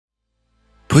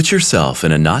Put yourself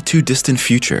in a not-too-distant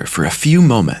future for a few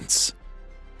moments.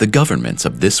 The governments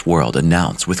of this world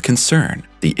announce with concern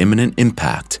the imminent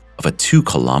impact of a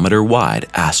 2-kilometer-wide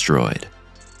asteroid.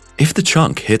 If the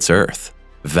chunk hits Earth,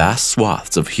 vast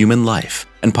swaths of human life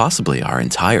and possibly our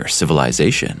entire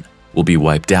civilization will be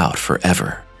wiped out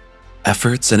forever.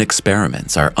 Efforts and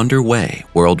experiments are underway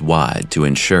worldwide to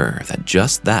ensure that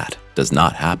just that does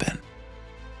not happen.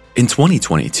 In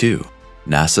 2022,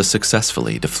 NASA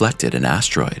successfully deflected an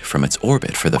asteroid from its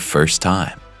orbit for the first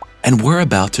time, and we're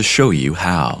about to show you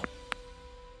how.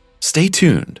 Stay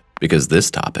tuned, because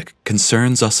this topic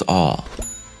concerns us all.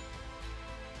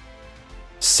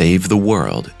 Save the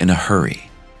world in a hurry.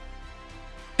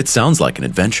 It sounds like an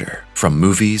adventure from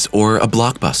movies or a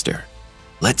blockbuster.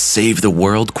 Let's save the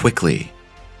world quickly.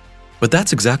 But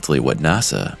that's exactly what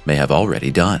NASA may have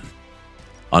already done.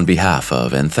 On behalf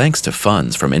of and thanks to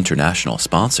funds from international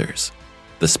sponsors,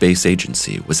 the space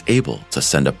agency was able to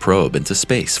send a probe into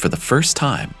space for the first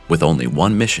time with only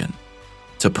one mission: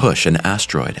 to push an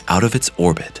asteroid out of its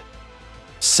orbit.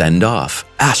 Send off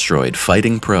Asteroid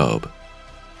Fighting Probe.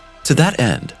 To that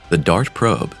end, the DART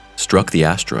probe struck the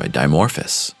asteroid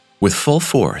DIMORPHOS with full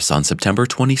force on September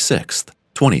 26,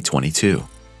 2022.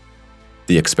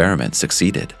 The experiment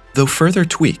succeeded, though further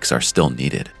tweaks are still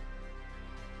needed.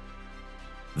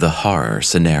 The horror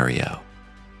scenario.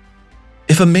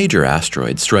 If a major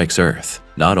asteroid strikes Earth,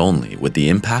 not only would the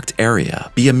impact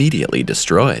area be immediately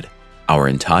destroyed, our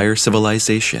entire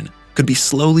civilization could be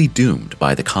slowly doomed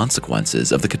by the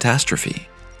consequences of the catastrophe.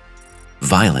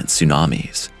 Violent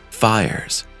tsunamis,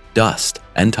 fires, dust,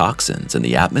 and toxins in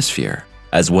the atmosphere,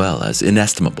 as well as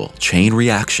inestimable chain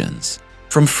reactions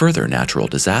from further natural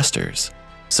disasters,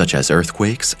 such as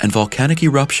earthquakes and volcanic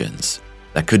eruptions,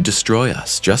 that could destroy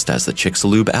us just as the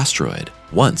Chicxulub asteroid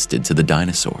once did to the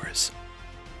dinosaurs.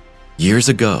 Years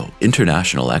ago,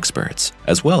 international experts,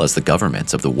 as well as the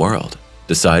governments of the world,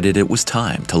 decided it was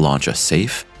time to launch a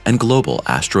safe and global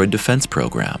asteroid defense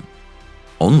program.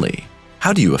 Only,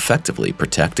 how do you effectively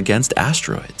protect against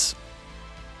asteroids?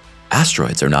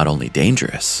 Asteroids are not only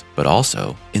dangerous, but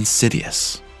also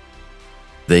insidious.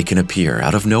 They can appear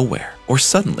out of nowhere or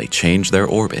suddenly change their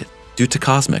orbit due to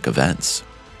cosmic events.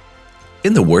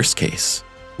 In the worst case,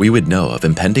 we would know of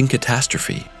impending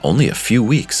catastrophe only a few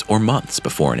weeks or months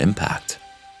before an impact.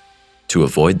 To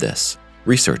avoid this,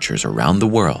 researchers around the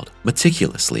world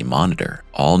meticulously monitor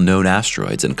all known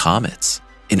asteroids and comets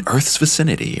in Earth's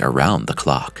vicinity around the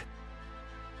clock.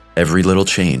 Every little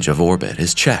change of orbit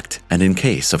is checked, and in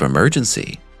case of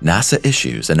emergency, NASA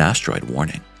issues an asteroid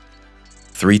warning.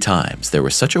 3 times there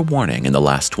was such a warning in the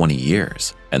last 20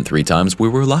 years, and 3 times we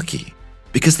were lucky,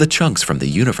 because the chunks from the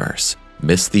universe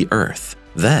missed the Earth,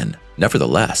 then,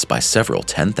 nevertheless, by several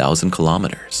 10,000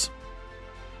 kilometers.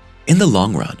 In the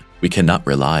long run, we cannot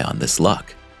rely on this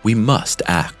luck. We must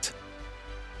act.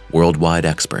 Worldwide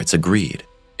experts agreed.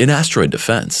 In asteroid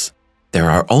defense, there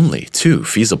are only 2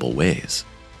 feasible ways.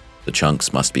 The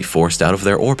chunks must be forced out of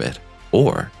their orbit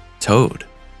or towed.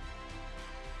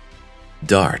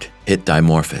 DART hit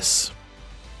DIMORPHOS.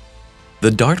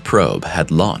 The DART probe had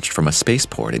launched from a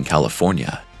spaceport in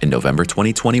California in November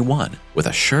 2021 with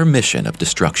a sure mission of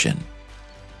destruction.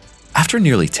 After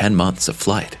nearly 10 months of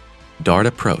flight, DART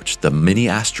approached the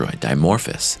mini-asteroid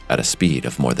DIMORPHOS at a speed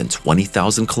of more than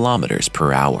 20,000 kilometers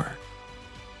per hour.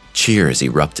 Cheers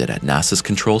erupted at NASA's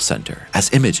control center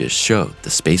as images showed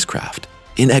the spacecraft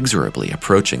inexorably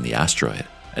approaching the asteroid,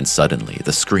 and suddenly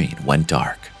the screen went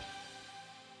dark.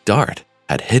 DART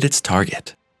had hit its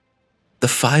target. The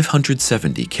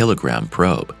 570-kilogram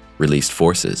probe released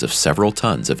forces of several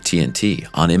tons of TNT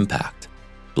on impact,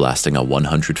 blasting a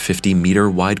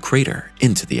 150-meter-wide crater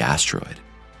into the asteroid.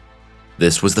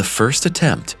 This was the first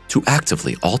attempt to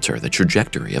actively alter the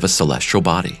trajectory of a celestial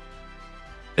body.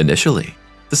 Initially,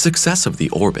 the success of the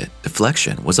orbit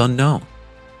deflection was unknown.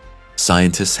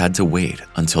 Scientists had to wait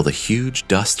until the huge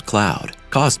dust cloud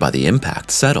caused by the impact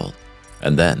settled,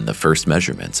 and then the first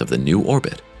measurements of the new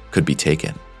orbit could be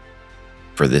taken.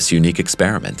 For this unique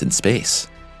experiment in space,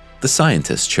 the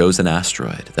scientists chose an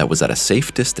asteroid that was at a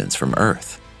safe distance from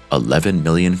Earth, 11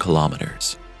 million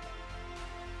kilometers.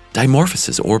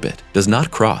 DIMORPHOS's orbit does not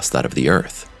cross that of the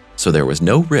Earth, so there was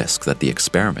no risk that the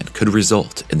experiment could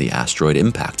result in the asteroid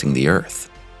impacting the Earth.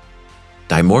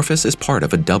 DIMORPHOS is part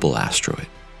of a double asteroid.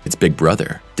 Its big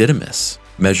brother, DIDIMOS,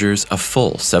 measures a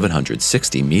full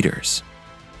 760 meters.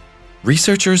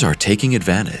 Researchers are taking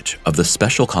advantage of the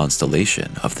special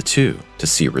constellation of the two to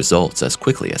see results as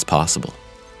quickly as possible.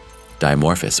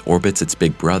 DIMORPHOS orbits its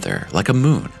big brother like a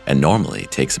moon and normally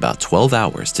takes about 12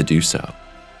 hours to do so.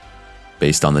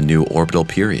 Based on the new orbital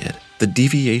period, the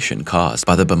deviation caused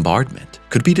by the bombardment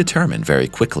could be determined very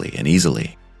quickly and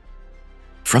easily.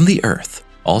 From the Earth,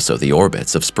 also the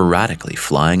orbits of sporadically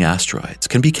flying asteroids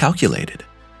can be calculated.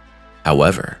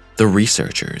 However, the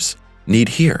researchers need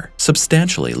here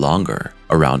substantially longer,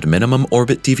 around minimum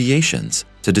orbit deviations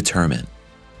to determine.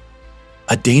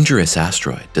 A dangerous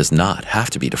asteroid does not have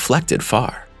to be deflected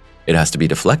far. It has to be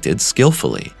deflected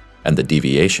skillfully, and the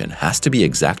deviation has to be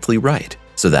exactly right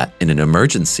so that in an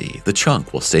emergency, the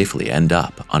chunk will safely end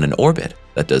up on an orbit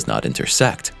that does not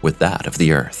intersect with that of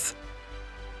the Earth.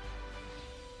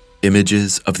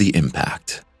 Images of the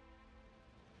impact.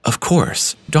 Of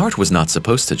course, DART was not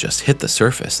supposed to just hit the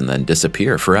surface and then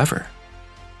disappear forever.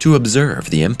 To observe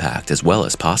the impact as well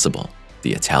as possible,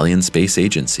 the Italian Space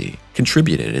Agency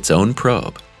contributed its own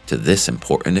probe to this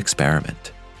important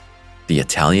experiment. The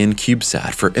Italian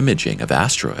CubeSat for imaging of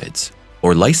asteroids,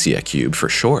 or Lycia Cube for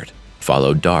short,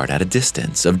 followed DART at a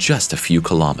distance of just a few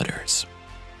kilometers.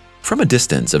 From a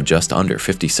distance of just under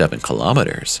 57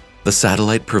 kilometers, the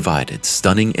satellite provided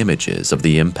stunning images of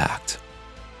the impact.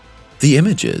 The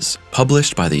images,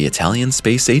 published by the Italian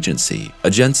Space Agency,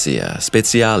 Agenzia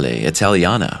Spaziale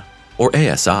Italiana, or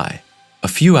ASI, a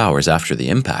few hours after the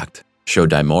impact, show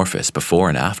DIMORPHOS before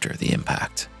and after the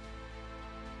impact.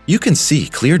 You can see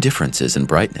clear differences in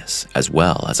brightness as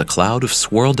well as a cloud of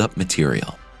swirled-up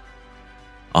material.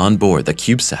 On board the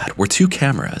CubeSat were two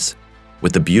cameras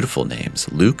with the beautiful names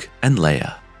Luke and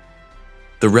Leia.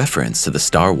 The reference to the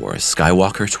Star Wars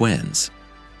Skywalker twins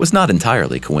was not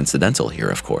entirely coincidental here,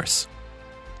 of course.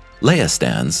 Leia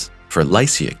stands for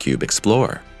Lycia Cube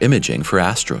Explorer, imaging for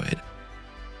asteroid.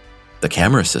 The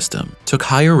camera system took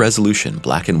higher resolution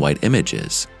black and white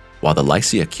images, while the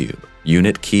Lycia Cube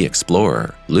Unit Key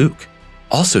Explorer, Luke,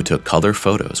 also took color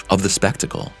photos of the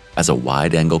spectacle as a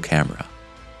wide-angle camera.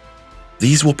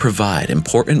 These will provide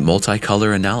important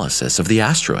multicolor analysis of the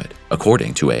asteroid,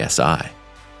 according to ASI.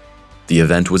 The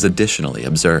event was additionally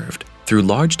observed through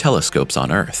large telescopes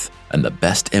on Earth, and the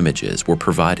best images were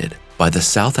provided by the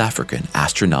South African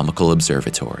Astronomical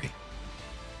Observatory.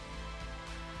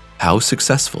 How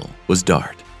successful was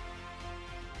DART?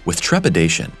 With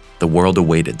trepidation, the world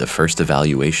awaited the first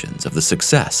evaluations of the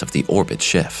success of the orbit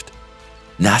shift.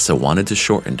 NASA wanted to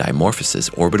shorten DIMORPHOS's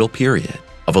orbital period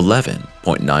of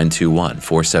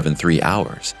 11.921473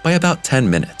 hours by about 10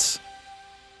 minutes.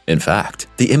 In fact,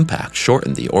 the impact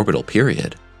shortened the orbital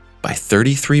period by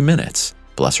 33 minutes,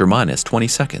 plus or minus 20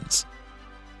 seconds.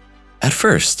 At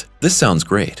first, this sounds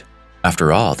great.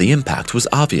 After all, the impact was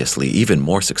obviously even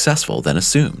more successful than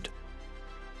assumed.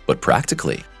 But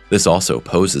practically, this also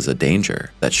poses a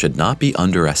danger that should not be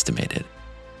underestimated.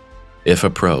 If a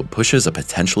probe pushes a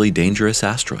potentially dangerous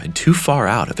asteroid too far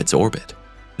out of its orbit,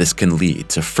 this can lead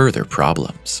to further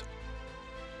problems.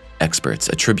 Experts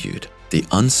attribute the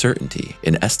uncertainty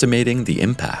in estimating the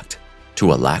impact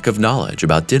to a lack of knowledge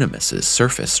about Didymos's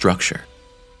surface structure.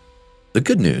 The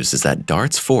good news is that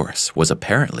DART's force was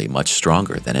apparently much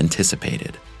stronger than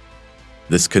anticipated.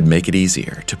 This could make it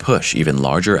easier to push even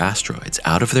larger asteroids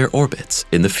out of their orbits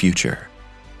in the future.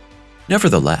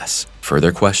 Nevertheless,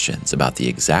 further questions about the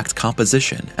exact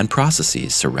composition and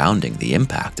processes surrounding the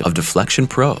impact of deflection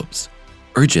probes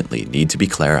urgently need to be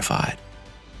clarified.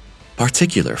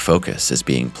 Particular focus is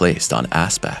being placed on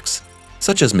aspects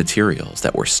such as materials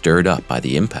that were stirred up by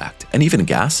the impact and even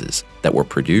gases that were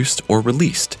produced or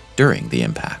released during the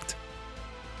impact.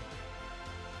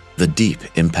 The Deep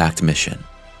Impact Mission.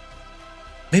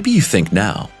 Maybe you think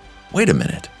now, wait a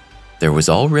minute, there was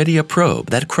already a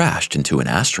probe that crashed into an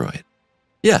asteroid.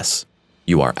 Yes,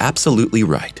 you are absolutely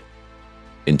right.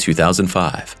 In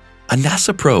 2005, a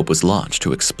NASA probe was launched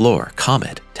to explore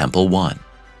Comet Tempel 1.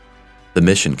 The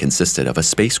mission consisted of a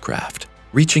spacecraft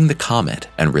reaching the comet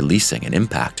and releasing an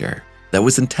impactor that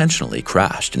was intentionally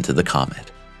crashed into the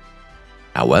comet.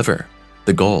 However,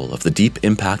 the goal of the Deep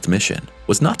Impact Mission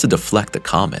was not to deflect the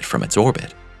comet from its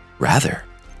orbit. Rather,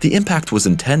 the impact was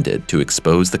intended to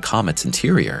expose the comet's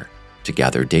interior to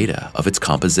gather data of its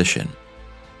composition.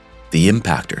 The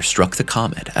impactor struck the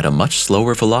comet at a much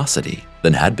slower velocity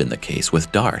than had been the case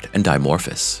with DART and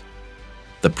DIMORPHOS.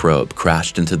 The probe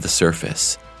crashed into the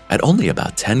surface at only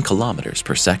about 10 kilometers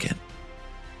per second.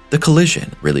 The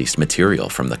collision released material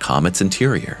from the comet's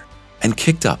interior and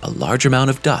kicked up a large amount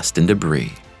of dust and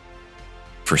debris.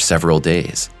 For several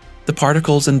days, the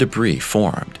particles and debris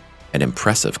formed an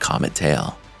impressive comet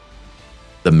tail.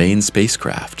 The main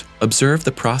spacecraft observed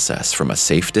the process from a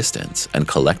safe distance and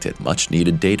collected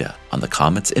much-needed data on the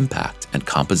comet's impact and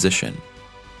composition.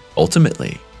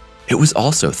 Ultimately, it was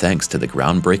also thanks to the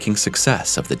groundbreaking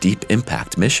success of the Deep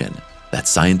Impact Mission that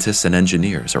scientists and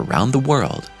engineers around the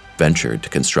world ventured to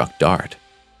construct DART.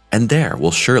 and there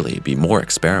will surely be more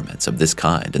experiments of this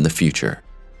kind in the future.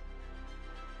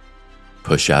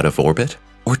 Push out of orbit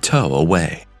or tow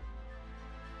away.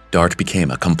 DART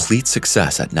became a complete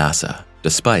success at NASA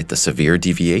despite the severe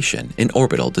deviation in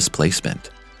orbital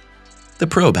displacement. The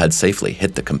probe had safely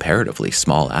hit the comparatively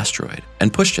small asteroid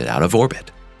and pushed it out of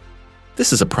orbit.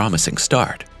 This is a promising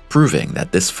start, proving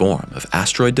that this form of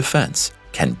asteroid defense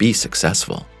can be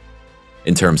successful.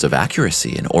 In terms of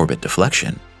accuracy in orbit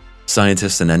deflection,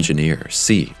 scientists and engineers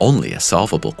see only a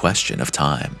solvable question of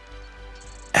time.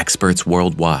 Experts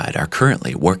worldwide are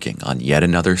currently working on yet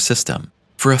another system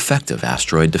for effective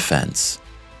asteroid defense.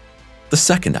 The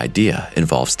second idea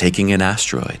involves taking an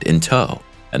asteroid in tow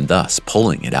and thus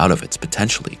pulling it out of its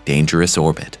potentially dangerous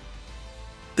orbit.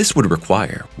 This would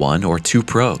require 1 or 2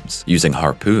 probes using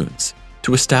harpoons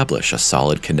to establish a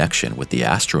solid connection with the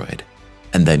asteroid,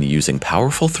 and then using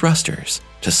powerful thrusters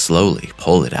to slowly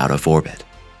pull it out of orbit.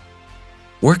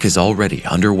 Work is already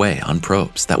underway on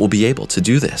probes that will be able to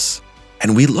do this,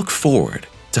 and we look forward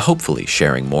to hopefully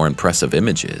sharing more impressive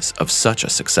images of such a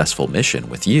successful mission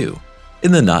with you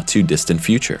in the not-too-distant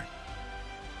future.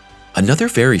 Another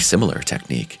very similar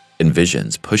technique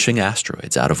envisions pushing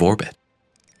asteroids out of orbit.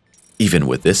 Even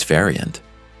with this variant,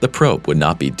 the probe would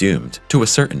not be doomed to a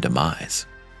certain demise.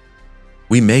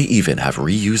 We may even have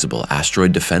reusable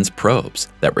asteroid defense probes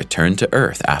that return to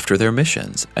Earth after their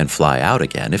missions and fly out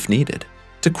again if needed,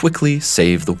 to quickly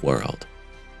save the world.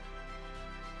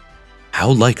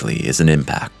 How likely is an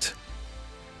impact?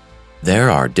 There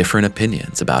are different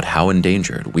opinions about how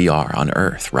endangered we are on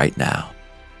Earth right now.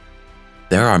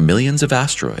 There are millions of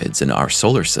asteroids in our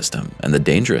solar system, and the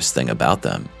dangerous thing about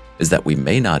them is that we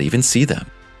may not even see them.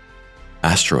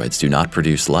 Asteroids do not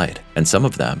produce light, and some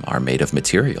of them are made of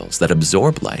materials that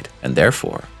absorb light and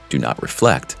therefore do not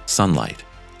reflect sunlight.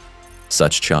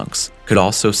 Such chunks could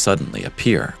also suddenly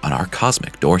appear on our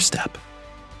cosmic doorstep.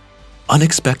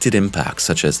 Unexpected impacts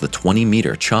such as the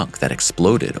 20-meter chunk that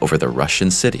exploded over the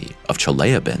Russian city of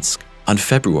Chelyabinsk on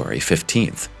February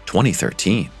 15,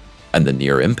 2013, and the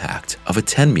near impact of a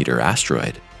 10-meter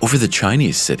asteroid over the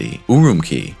Chinese city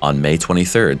Urumqi on May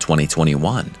 23,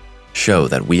 2021, show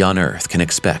that we on Earth can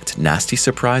expect nasty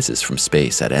surprises from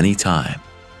space at any time.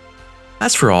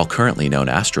 As for all currently known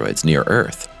asteroids near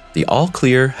Earth, the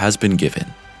all-clear has been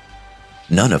given.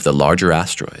 None of the larger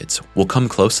asteroids will come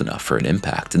close enough for an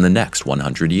impact in the next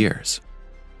 100 years.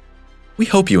 We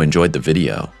hope you enjoyed the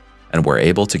video and were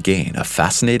able to gain a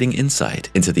fascinating insight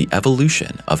into the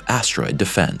evolution of asteroid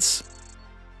defense.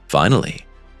 Finally,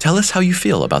 tell us how you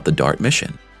feel about the DART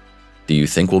mission. Do you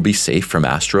think we'll be safe from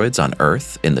asteroids on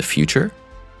Earth in the future?